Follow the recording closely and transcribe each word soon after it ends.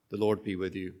The Lord be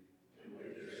with you.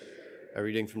 A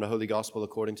reading from the Holy Gospel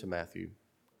according to Matthew.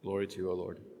 Glory to you, O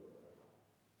Lord.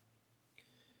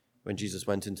 When Jesus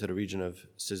went into the region of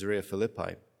Caesarea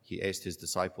Philippi, he asked his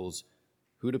disciples,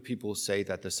 "Who do people say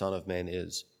that the Son of Man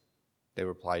is?" They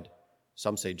replied,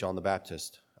 "Some say John the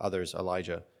Baptist, others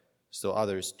Elijah, still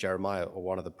others Jeremiah or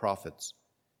one of the prophets."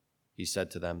 He said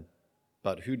to them,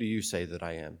 "But who do you say that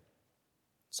I am?"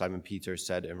 Simon Peter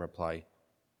said in reply,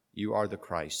 "You are the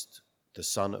Christ, the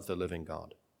Son of the living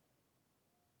God."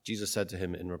 Jesus said to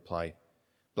him in reply,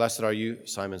 "Blessed are you,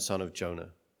 Simon, son of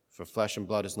Jonah, for flesh and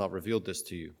blood has not revealed this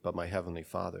to you, but my heavenly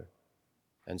Father.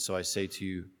 And so I say to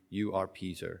you, you are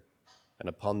Peter, and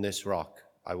upon this rock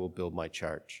I will build my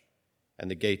church, and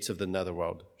the gates of the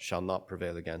netherworld shall not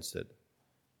prevail against it.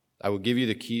 I will give you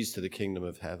the keys to the kingdom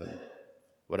of heaven.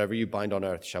 Whatever you bind on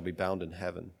earth shall be bound in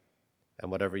heaven,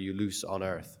 and whatever you loose on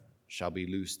earth shall be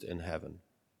loosed in heaven."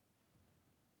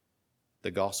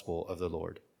 The Gospel of the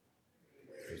Lord.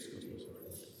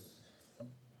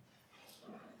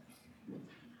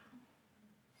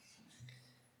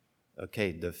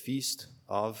 Okay, the feast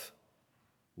of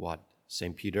what?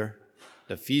 St. Peter?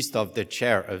 The feast of the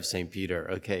chair of St.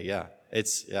 Peter. Okay,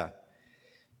 it's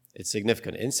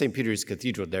significant. In St. Peter's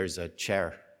Cathedral, there's a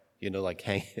chair,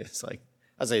 it's like,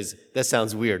 that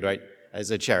sounds weird, right? There's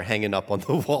a chair hanging up on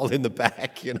the wall in the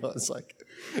back, it's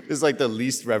like the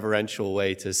least reverential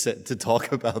way to sit, to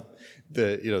talk about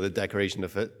the decoration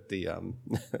of it.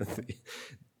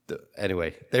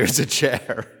 Anyway, there's a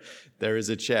chair. There is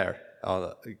a chair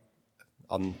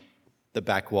on the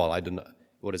back wall. I don't know.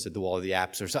 What is it? The wall of the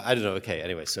apse or something? I don't know. Okay.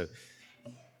 Anyway, so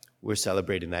we're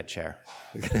celebrating that chair.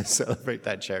 We're going to celebrate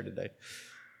that chair today.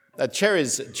 That chair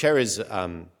is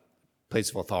place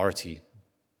of authority.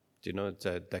 Do you know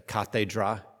the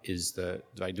cathedra is the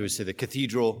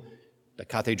cathedral? The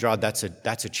cathedra, that's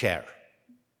a chair,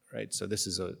 right? So this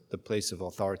is the place of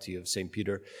authority of St.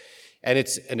 Peter, and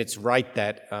it's right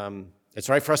that it's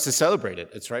right for us to celebrate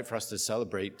it. It's right for us to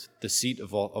celebrate the seat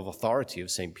of authority of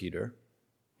St. Peter,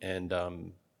 and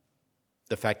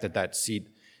the fact that seat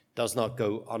does not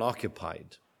go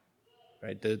unoccupied,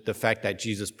 right? The fact that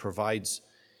Jesus provides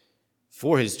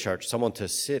for his church someone to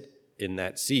sit in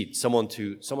that seat, someone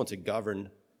to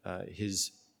govern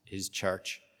his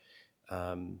church,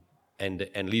 and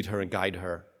lead her and guide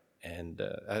her, and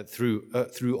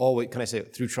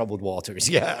through troubled waters.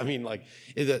 Yeah, I mean,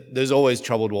 there's always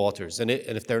troubled waters, and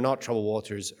if they're not troubled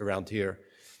waters around here,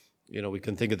 we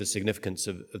can think of the significance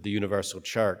of the universal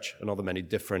church and all the many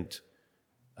different,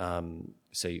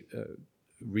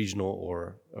 regional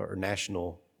or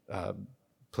national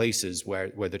places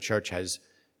where the church has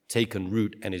taken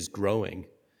root and is growing.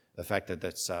 The fact that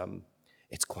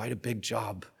it's quite a big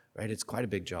job, right? It's quite a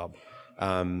big job.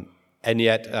 And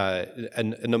yet,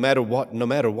 and no matter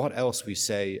what else we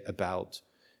say about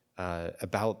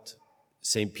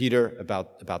St. Peter,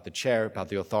 about the chair, about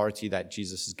the authority that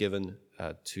Jesus has given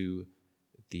to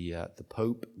the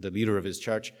Pope, the leader of his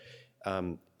church,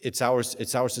 it's ours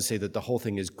to say that the whole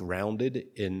thing is grounded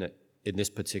in this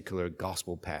particular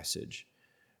gospel passage.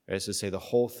 Right? It's to say the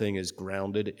whole thing is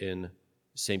grounded in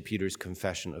St. Peter's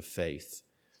confession of faith.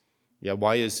 Yeah,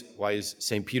 why is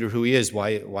St. Peter who he is?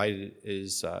 Why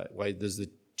does the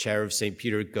chair of St.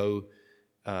 Peter go?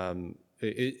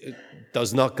 It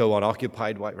does not go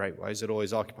unoccupied. Why, right? Why is it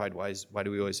always occupied? Why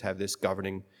do we always have this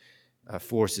governing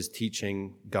force, this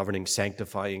teaching, governing,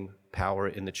 sanctifying power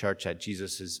in the church that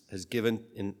Jesus has given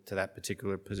into that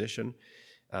particular position?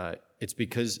 It's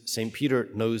because St. Peter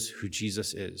knows who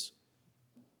Jesus is.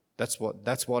 That's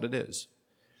what it is.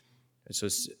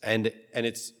 And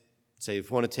it's. Say,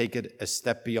 if we want to take it a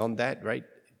step beyond that, right?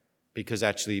 Because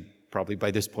actually, probably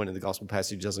by this point in the gospel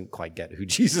passage, he doesn't quite get who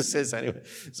Jesus is anyway.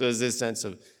 So there's this sense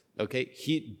of, okay,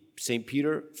 St.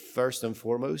 Peter, first and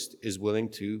foremost, is willing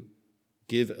to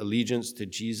give allegiance to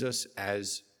Jesus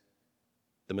as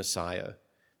the Messiah,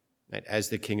 right? As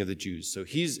the King of the Jews. So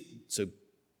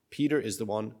Peter is the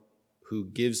one who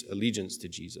gives allegiance to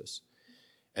Jesus.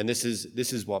 And this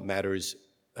is what matters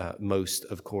most,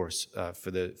 of course, for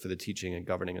the teaching and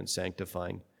governing and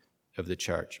sanctifying of the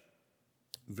church.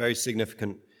 Very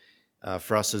significant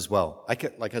for us as well.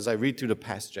 As I read through the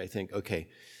passage, I think, okay,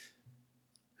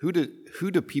 who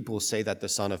do people say that the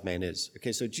Son of Man is?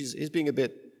 Okay, so Jesus is being a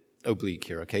bit oblique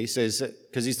here. Okay, he says,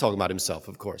 because he's talking about himself,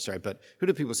 of course, right? But who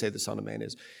do people say the Son of Man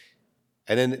is?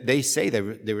 And then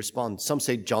they respond. Some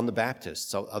say John the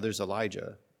Baptist, so others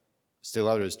Elijah, still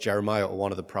others Jeremiah or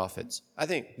one of the prophets. I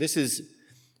think this is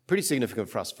pretty significant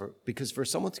for us, because for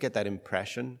someone to get that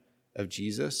impression of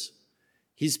Jesus,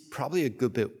 he's probably a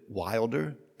good bit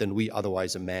wilder than we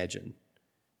otherwise imagine.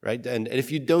 right? And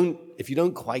if you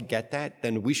don't quite get that,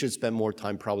 then we should spend more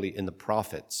time probably in the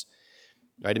prophets,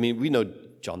 right? I mean, we know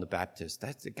John the Baptist.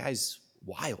 The guy's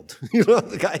wild.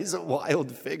 The guy's a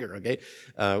wild figure, okay?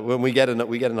 When we get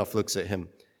enough looks at him.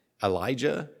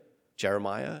 Elijah,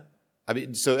 Jeremiah. I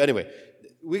mean, so anyway,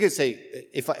 we could say,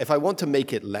 if I want to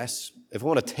make it less, if I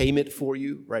want to tame it for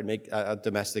you, right,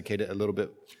 domesticate it a little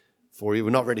bit for you, we're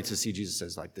not ready to see Jesus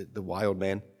as like the wild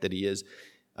man that he is,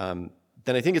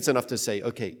 then I think it's enough to say,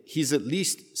 okay, he's at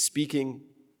least speaking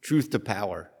truth to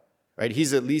power, right?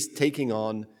 He's at least taking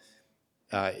on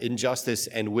injustice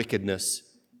and wickedness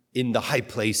in the high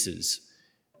places,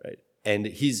 right? And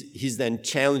he's then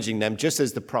challenging them, just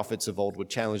as the prophets of old would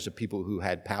challenge the people who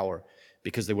had power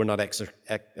because they were not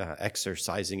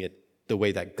exercising it the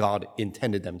way that God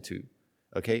intended them to,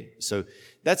 okay? So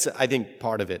that's, I think,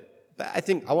 part of it. But I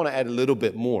think I want to add a little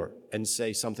bit more and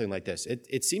say something like this.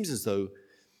 It seems as though,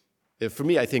 for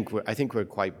me, I think we're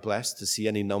quite blessed to see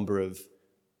any number of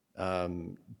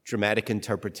dramatic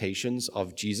interpretations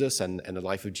of Jesus and the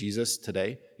life of Jesus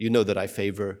today. You know that I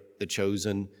favor The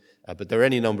Chosen, but there are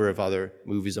any number of other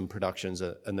movies and productions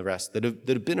and the rest that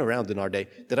have been around in our day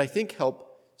that I think help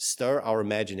stir our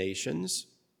imaginations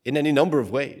in any number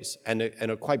of ways and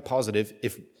are quite positive.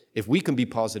 If we can be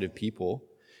positive people,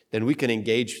 then we can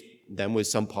engage them with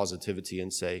some positivity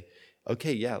and say,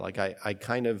 okay, yeah, like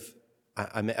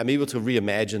I'm able to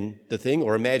reimagine the thing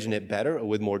or imagine it better or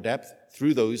with more depth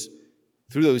through those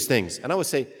things. And I would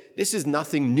say this is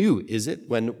nothing new, is it?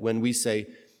 When we say,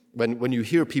 when you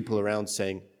hear people around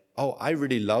saying, oh, I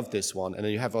really love this one, and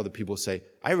then you have other people say,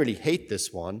 I really hate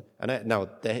this one. And now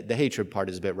the hatred part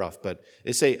is a bit rough, but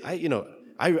they say,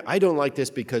 I don't like this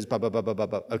because blah blah blah blah blah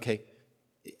blah. Okay,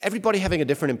 everybody having a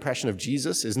different impression of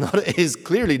Jesus is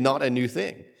clearly not a new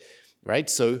thing, right?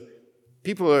 So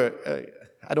people are.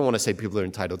 I don't want to say people are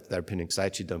entitled to their opinion because I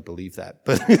actually don't believe that.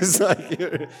 But it's like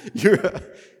you're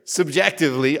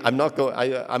subjectively, I'm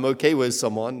okay with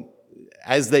someone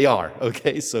as they are.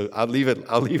 Okay, so I'll leave it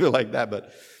like that.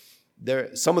 But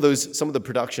some of the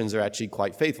productions are actually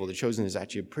quite faithful. The Chosen is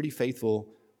actually a pretty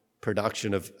faithful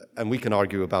production of, and we can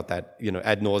argue about that,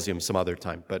 ad nauseum some other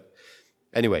time. But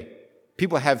anyway,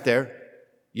 people have their,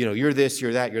 you're this,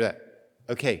 you're that, you're that.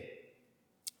 Okay.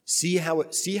 See how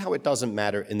it doesn't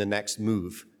matter in the next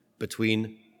move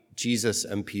between Jesus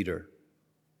and Peter,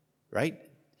 right?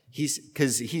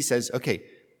 Because he says, okay,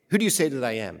 who do you say that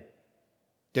I am?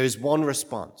 There's one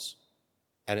response,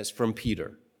 and it's from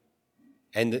Peter.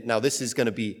 And now this is going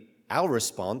to be our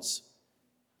response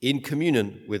in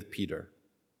communion with Peter,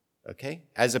 okay?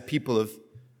 As a people of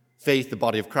faith, the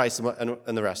body of Christ,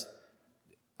 and the rest.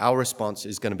 Our response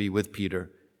is going to be with Peter.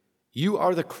 You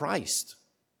are the Christ.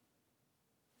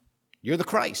 You're the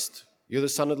Christ. You're the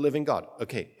Son of the living God.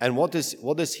 Okay. And what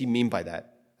does he mean by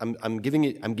that? I'm giving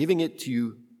it to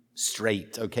you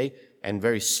straight, okay, and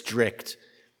very strict.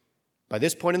 By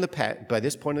this point in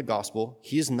the gospel,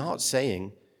 he is not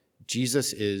saying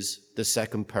Jesus is the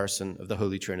second person of the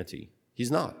Holy Trinity. He's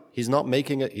not. He's not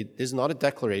making it. It is not a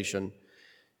declaration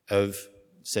of,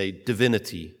 say,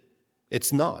 divinity.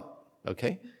 It's not.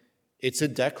 Okay. It's a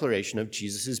declaration of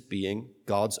Jesus as being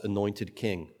God's anointed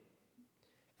king.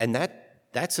 And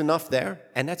that's enough there,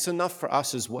 and that's enough for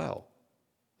us as well.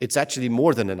 It's actually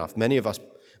more than enough. Many of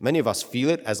us feel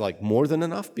it as like more than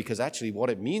enough, because actually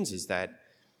what it means is that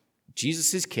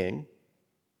Jesus is king,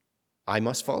 I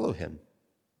must follow him.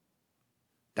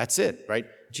 That's it, right?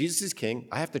 Jesus is king,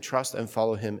 I have to trust and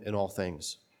follow him in all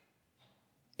things.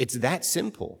 It's that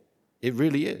simple. It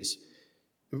really is.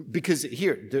 Because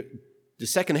here, the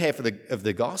second half of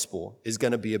the gospel is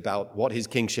going to be about what his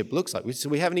kingship looks like. So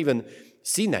we haven't even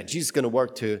seen that. Jesus is going to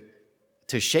work to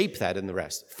shape that in the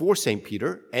rest for St.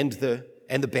 Peter and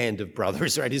the band of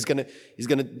brothers, right? He's going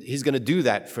to do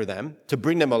that for them to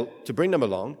bring them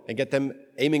along and get them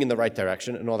aiming in the right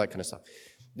direction and all that kind of stuff.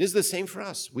 This is the same for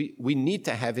us. We need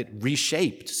to have it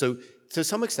reshaped. So to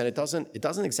some extent, it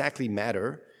doesn't exactly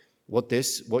matter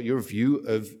what your view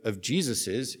of Jesus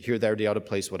is, here, there, the other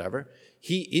place, whatever.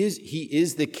 He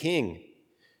is the king,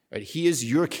 right? He is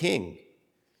your king.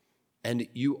 And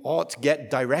you ought to get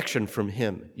direction from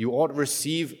him. You ought to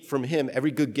receive from him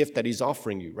every good gift that he's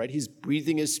offering you, right? He's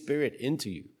breathing his spirit into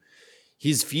you.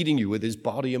 He's feeding you with his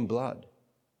body and blood.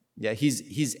 Yeah,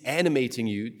 he's animating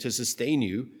you to sustain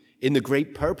you in the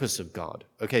great purpose of God.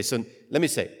 Okay, so let me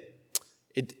say,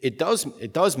 it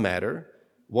does matter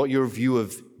what your view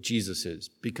of Jesus is,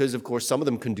 because of course some of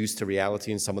them conduce to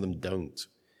reality and some of them don't.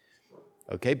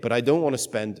 Okay, but I don't want to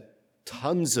spend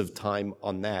tons of time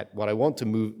on that. What I want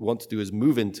to do is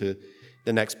move into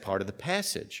the next part of the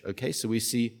passage. Okay, so we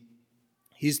see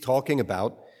he's talking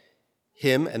about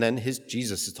him, and then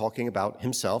Jesus is talking about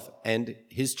himself and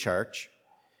his church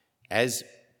as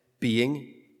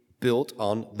being built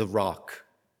on the rock.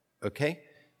 Okay?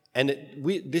 And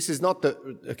this is not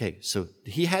so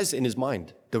he has in his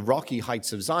mind the rocky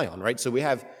heights of Zion, right? So we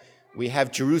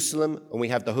have Jerusalem, and we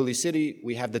have the holy city,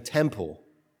 we have the temple.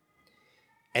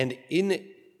 And in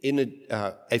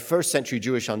a first century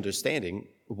Jewish understanding,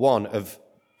 one of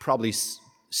probably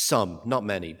some, not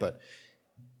many, but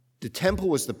the temple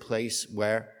was the place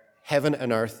where heaven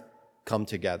and earth come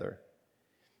together.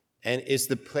 And it's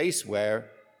the place where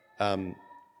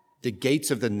the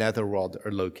gates of the netherworld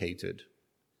are located.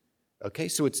 Okay,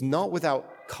 so it's not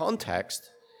without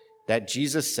context that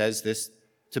Jesus says this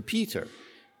to Peter.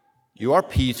 You are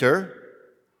Peter,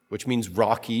 which means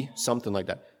rocky, something like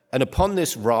that. And upon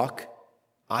this rock,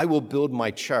 I will build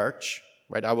my church,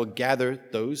 right? I will gather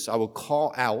those, I will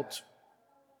call out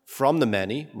from the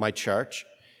many, my church,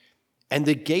 and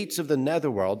the gates of the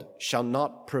netherworld shall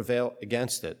not prevail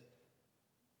against it.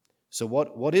 So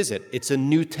what is it? It's a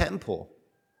new temple.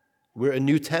 We're a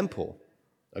new temple.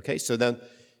 Okay, so then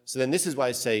this is why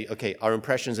I say, okay, our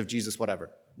impressions of Jesus,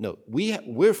 whatever. No,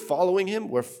 we're following him,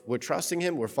 we're trusting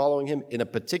him, we're following him in a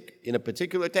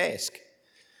particular task.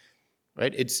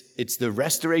 Right? It's the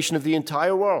restoration of the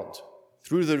entire world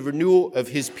through the renewal of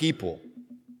his people.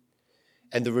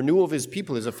 And the renewal of his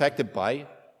people is affected by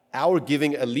our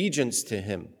giving allegiance to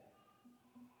him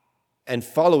and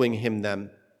following him then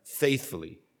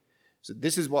faithfully. So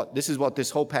this is what this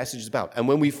whole passage is about. And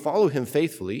when we follow him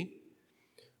faithfully,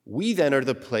 we then are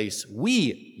the place,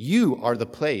 you are the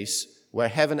place where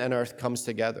heaven and earth comes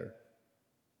together.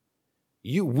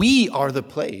 We are the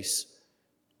place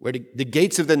where the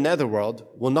gates of the netherworld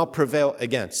will not prevail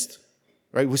against.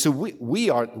 Right? So we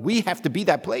have to be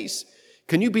that place.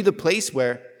 Can you be the place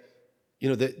where,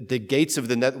 the gates of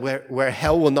the net, where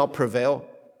hell will not prevail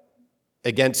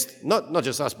against not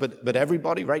just us, but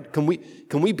everybody, right? Can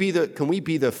we be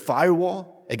the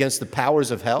firewall against the powers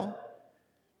of hell?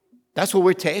 That's what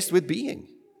we're tasked with being.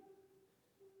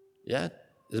 Yeah?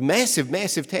 It's a massive,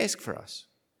 massive task for us.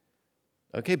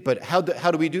 Okay, but how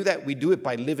do we do that? We do it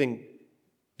by living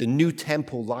the new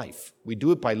temple life. We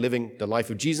do it by living the life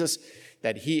of Jesus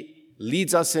that he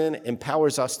leads us in,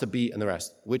 empowers us to be, and the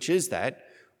rest, which is that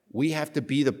we have to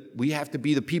be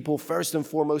the people first and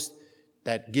foremost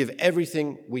that give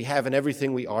everything we have and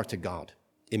everything we are to God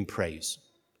in praise.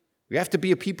 We have to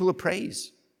be a people of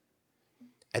praise.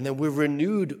 And then we're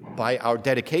renewed by our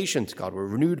dedication to God. We're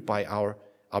renewed by our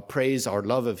praise, our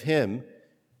love of him,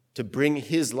 to bring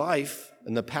his life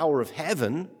and the power of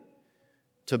heaven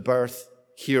to birth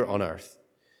here on earth.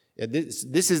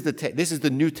 This is the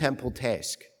new temple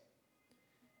task.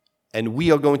 And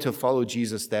we are going to follow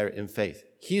Jesus there in faith.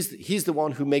 He's the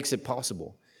one who makes it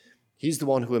possible. He's the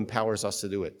one who empowers us to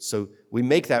do it. So we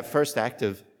make that first act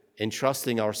of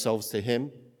entrusting ourselves to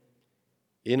him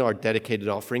in our dedicated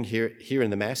offering here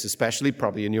in the Mass, especially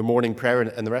probably in your morning prayer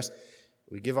and the rest.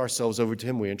 We give ourselves over to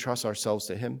him. We entrust ourselves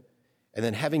to him. And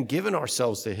then having given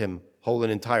ourselves to him whole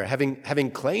and entire,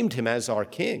 having claimed him as our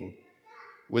king,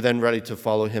 we're then ready to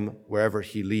follow him wherever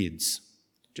he leads.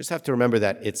 Just have to remember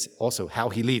that it's also how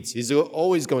he leads. He's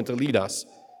always going to lead us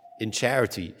in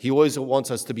charity. He always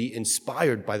wants us to be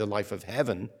inspired by the life of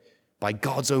heaven, by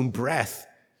God's own breath.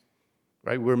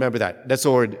 Right? We remember that. That's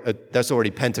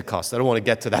already Pentecost. I don't want to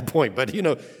get to that point, but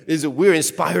we're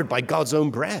inspired by God's own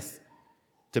breath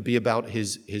to be about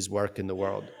his work in the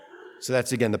world. So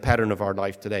that's again the pattern of our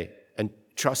life today. And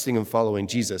trusting and following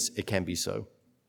Jesus, it can be so.